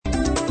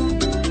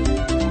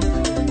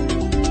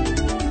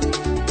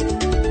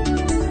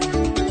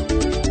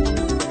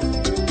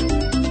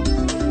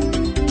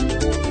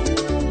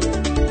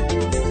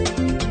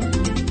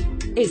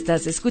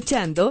Estás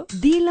escuchando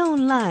Dila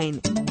Online.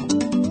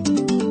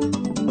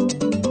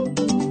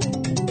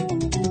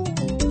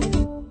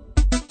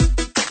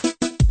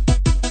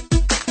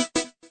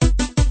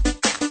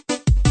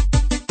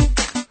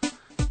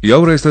 Y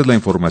ahora esta es la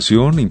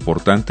información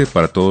importante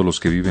para todos los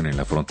que viven en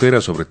la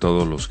frontera, sobre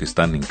todo los que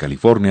están en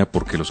California,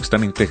 porque los que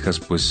están en Texas,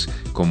 pues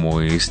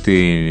como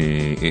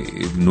este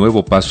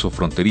nuevo paso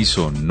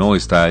fronterizo no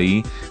está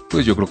ahí,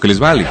 pues yo creo que les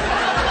vale.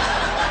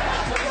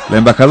 La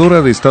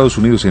embajadora de Estados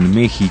Unidos en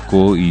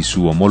México y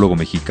su homólogo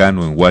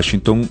mexicano en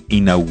Washington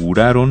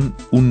inauguraron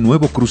un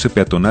nuevo cruce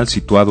peatonal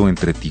situado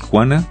entre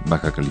Tijuana,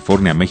 Baja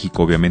California,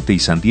 México obviamente, y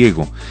San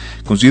Diego.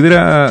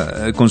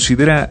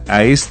 Considera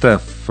a esta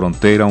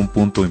frontera un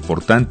punto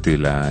importante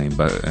la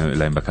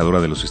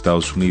embajadora de los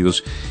Estados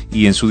Unidos,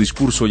 y en su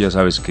discurso ya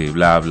sabes que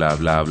bla bla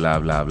bla bla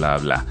bla bla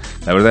bla.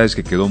 La verdad es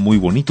que quedó muy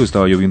bonito,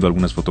 estaba yo viendo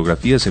algunas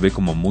fotografías, se ve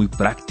como muy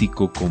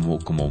práctico,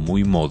 como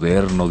muy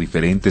moderno,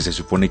 diferente. Se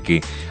supone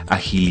que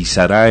agilizará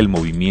el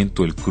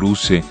movimiento, el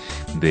cruce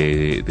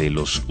de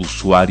los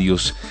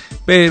usuarios,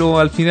 pero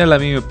al final a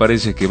mí me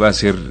parece que va a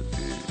ser,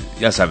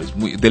 ya sabes,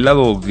 del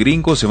lado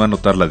gringo se va a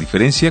notar la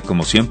diferencia,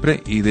 como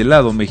siempre, y del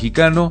lado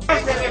mexicano,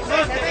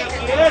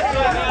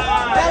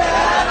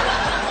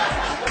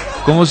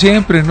 como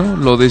siempre, ¿no?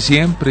 Lo de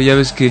siempre, ya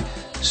ves que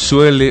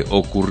suele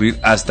ocurrir,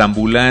 hasta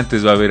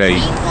ambulantes va a haber ahí.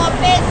 5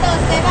 pesos,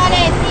 te vale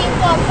 5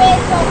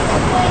 pesos.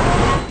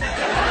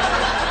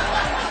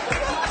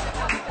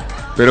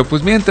 Pero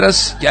pues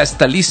mientras ya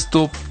está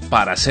listo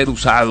para ser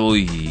usado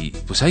y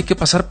pues hay que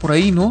pasar por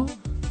ahí, ¿no?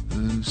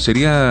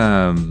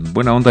 Sería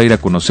buena onda ir a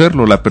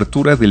conocerlo. La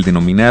apertura del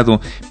denominado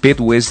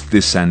Ped-West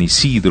de San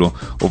Isidro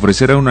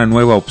ofrecerá una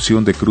nueva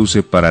opción de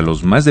cruce para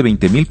los más de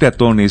 20,000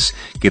 peatones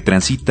que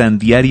transitan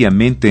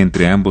diariamente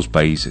entre ambos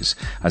países,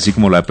 así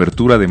como la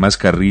apertura de más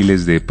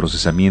carriles de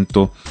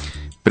procesamiento.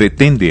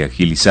 Pretende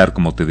agilizar,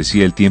 como te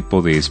decía, el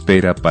tiempo de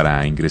espera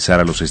para ingresar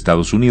a los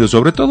Estados Unidos,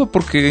 sobre todo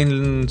porque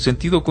en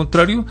sentido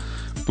contrario,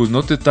 pues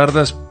no te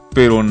tardas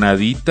pero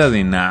nadita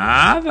de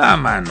nada,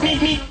 mano.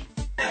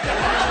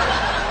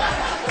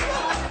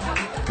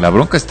 La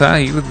bronca está a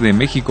ir de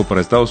México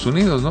para Estados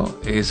Unidos, ¿no?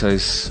 Esa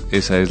es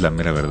la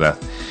mera verdad.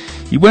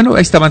 Y bueno,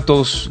 ahí estaban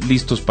todos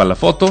listos para la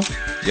foto.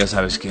 Ya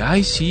sabes que,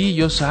 ay sí,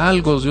 yo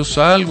salgo.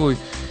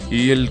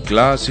 Y el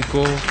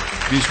clásico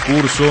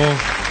discurso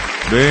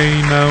de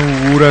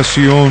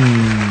inauguración.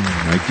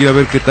 Hay que ir a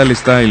ver qué tal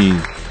está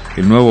el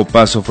nuevo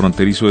paso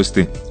fronterizo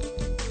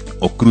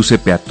o cruce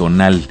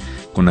peatonal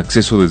con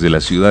acceso desde la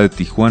ciudad de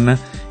Tijuana.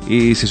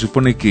 Se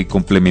supone que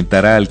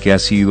complementará al que ha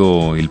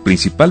sido el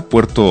principal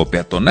puerto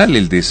peatonal,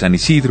 el de San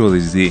Isidro,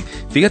 desde,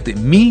 fíjate,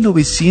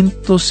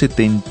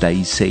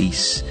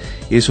 1976.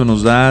 Eso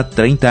nos da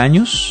 30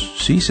 años,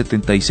 ¿sí?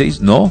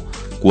 76, no,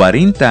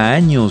 40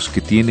 años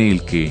que tiene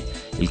el que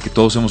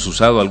todos hemos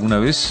usado alguna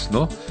vez,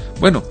 ¿no?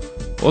 Bueno,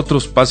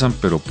 otros pasan,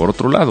 pero por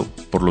otro lado,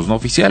 por los no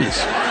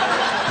oficiales.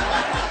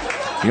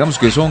 Digamos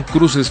que son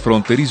cruces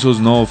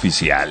fronterizos no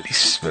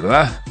oficiales,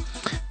 ¿verdad?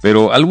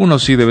 Pero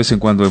algunos sí, de vez en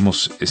cuando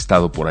hemos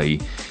estado por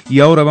ahí. Y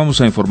ahora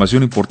vamos a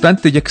información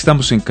importante, ya que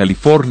estamos en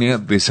California.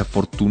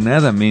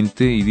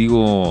 Desafortunadamente, y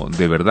digo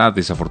de verdad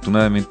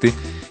desafortunadamente,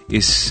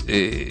 es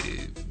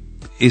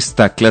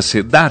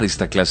dar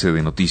esta clase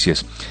de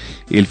noticias.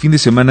 El fin de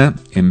semana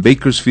en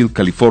Bakersfield,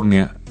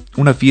 California,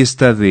 una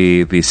fiesta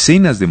de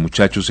decenas de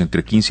muchachos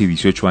entre 15 y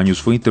 18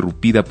 años fue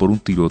interrumpida por un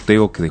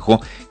tiroteo que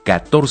dejó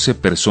 14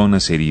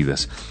 personas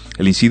heridas.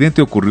 El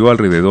incidente ocurrió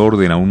alrededor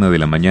de la 1 de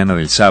la mañana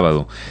del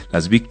sábado.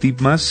 Las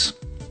víctimas...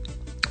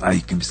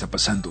 Ay, ¿qué me está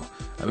pasando?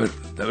 A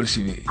ver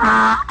si me...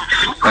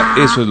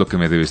 Eso es lo que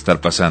me debe estar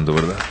pasando,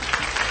 ¿verdad?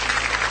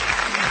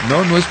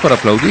 No es para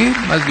aplaudir,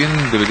 más bien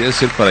debería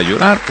ser para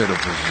llorar, pero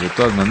pues de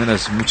todas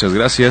maneras, muchas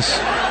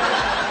gracias.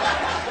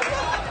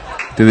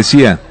 Te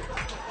decía,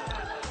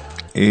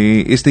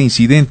 este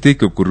incidente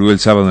que ocurrió el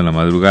sábado en la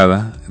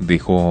madrugada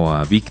dejó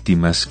a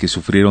víctimas que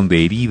sufrieron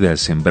de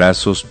heridas en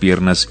brazos,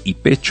 piernas y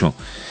pecho.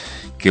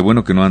 Qué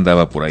bueno que no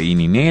andaba por ahí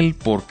Ninel,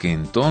 porque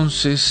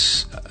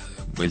entonces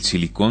el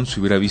silicón se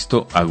hubiera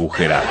visto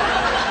agujerado.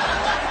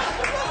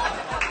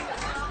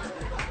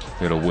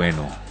 Pero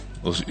bueno,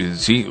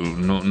 sí,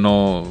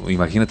 no,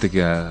 imagínate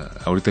que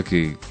ahorita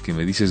que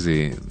me dices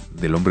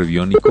del hombre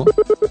biónico,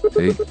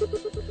 ¿sí?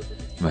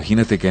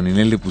 Imagínate que a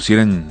Ninel le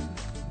pusieran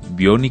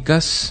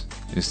biónicas,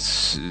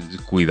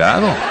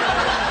 cuidado.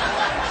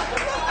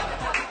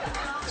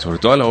 Sobre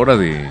todo a la hora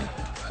de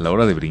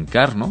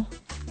brincar, ¿no?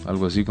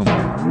 Algo así como,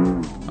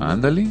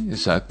 ándale,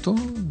 exacto,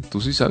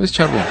 tú sí sabes,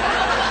 chavo.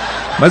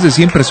 Más de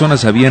 100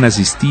 personas habían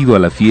asistido a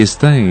la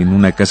fiesta en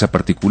una casa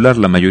particular.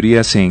 La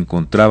mayoría se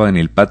encontraba en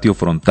el patio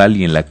frontal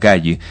y en la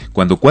calle,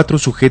 cuando 4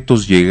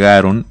 sujetos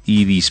llegaron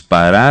y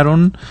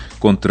dispararon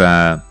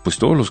contra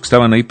todos los que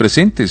estaban ahí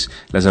presentes.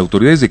 Las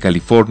autoridades de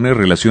California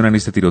relacionan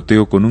este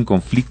tiroteo con un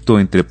conflicto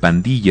entre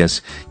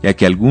pandillas, ya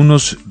que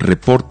algunos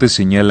reportes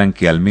señalan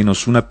que al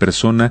menos una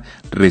persona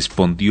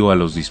respondió a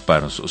los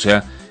disparos. O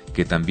sea,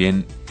 que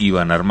también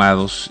iban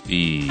armados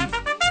y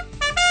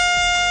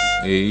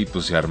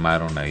pues se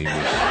armaron ahí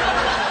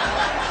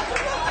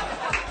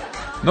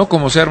No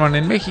como se arman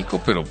en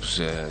México, pero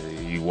pues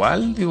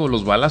igual, digo,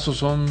 los balazos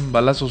son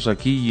balazos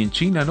aquí y en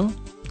China, ¿no?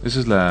 Esa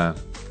es la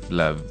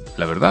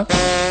verdad.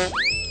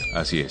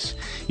 Así es.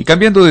 Y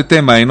cambiando de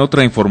tema, en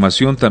otra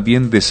información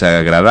también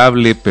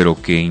desagradable, pero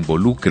que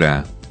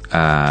involucra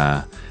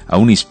a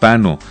un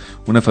hispano,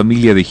 una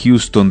familia de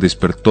Houston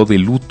despertó de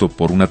luto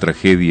por una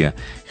tragedia.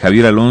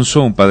 Javier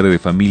Alonso, un padre de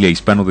familia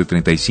hispano de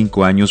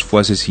 35 años,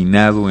 fue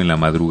asesinado en la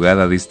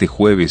madrugada de este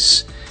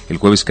jueves, el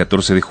jueves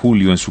 14 de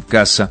julio, en su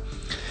casa,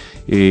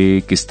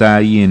 que está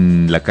ahí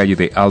en la calle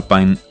de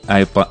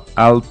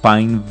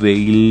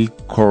Alpineville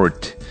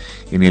Court,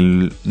 en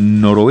el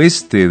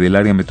noroeste del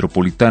área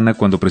metropolitana,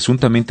 cuando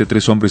presuntamente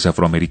 3 hombres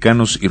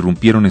afroamericanos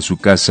irrumpieron en su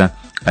casa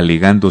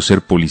alegando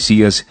ser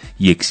policías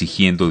y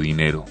exigiendo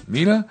dinero.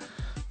 Mira,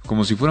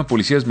 como si fueran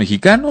policías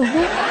mexicanos,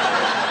 ¿no?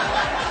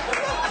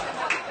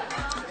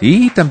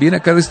 Y también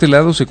acá de este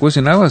lado se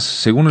cuecen habas.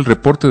 Según el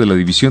reporte de la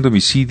División de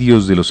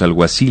Homicidios de los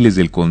Alguaciles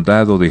del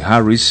Condado de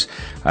Harris,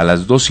 a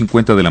las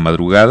 2:50 de la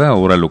madrugada,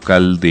 hora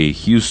local de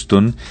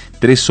Houston,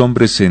 3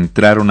 hombres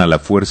entraron a la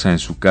fuerza en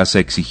su casa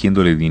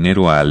exigiéndole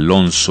dinero a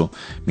Alonso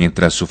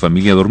mientras su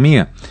familia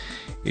dormía.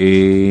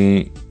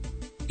 En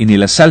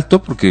el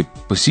asalto, porque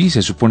pues sí,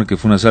 se supone que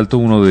fue un asalto,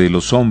 uno de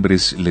los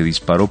hombres le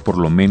disparó por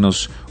lo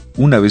menos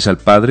una vez al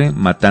padre,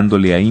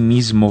 matándole ahí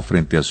mismo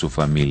frente a su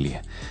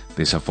familia.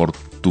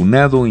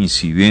 Desafortunado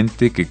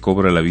incidente que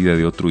cobra la vida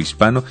de otro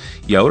hispano,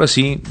 y ahora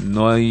sí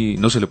no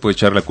se le puede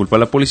echar la culpa a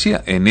la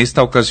policía. En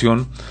esta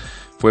ocasión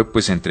fue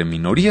pues entre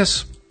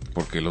minorías,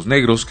 porque los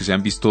negros, que se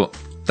han visto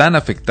tan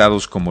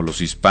afectados como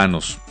los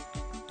hispanos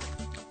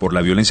por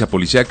la violencia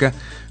policíaca,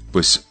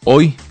 pues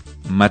hoy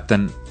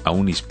matan a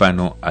un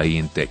hispano ahí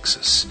en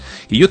Texas.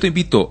 Y yo te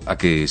invito a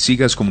que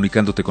sigas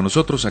comunicándote con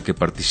nosotros, a que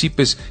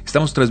participes.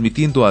 Estamos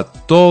transmitiendo a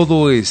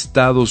todo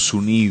Estados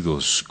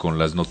Unidos con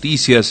las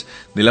noticias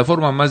de la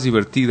forma más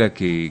divertida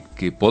que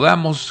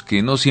podamos,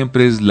 que no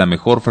siempre es la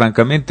mejor,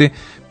 francamente,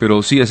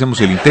 pero sí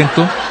hacemos el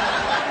intento.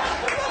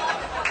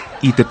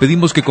 Y te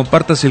pedimos que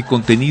compartas el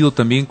contenido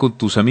también con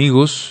tus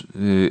amigos,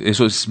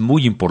 eso es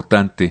muy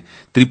importante,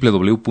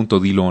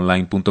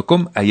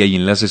 www.diloonline.com, ahí hay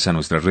enlaces a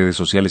nuestras redes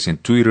sociales en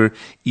Twitter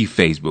y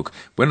Facebook.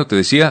 Bueno, te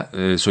decía,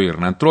 soy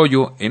Hernán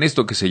Troyo, en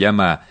esto que se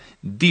llama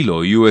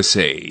Dilo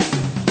USA.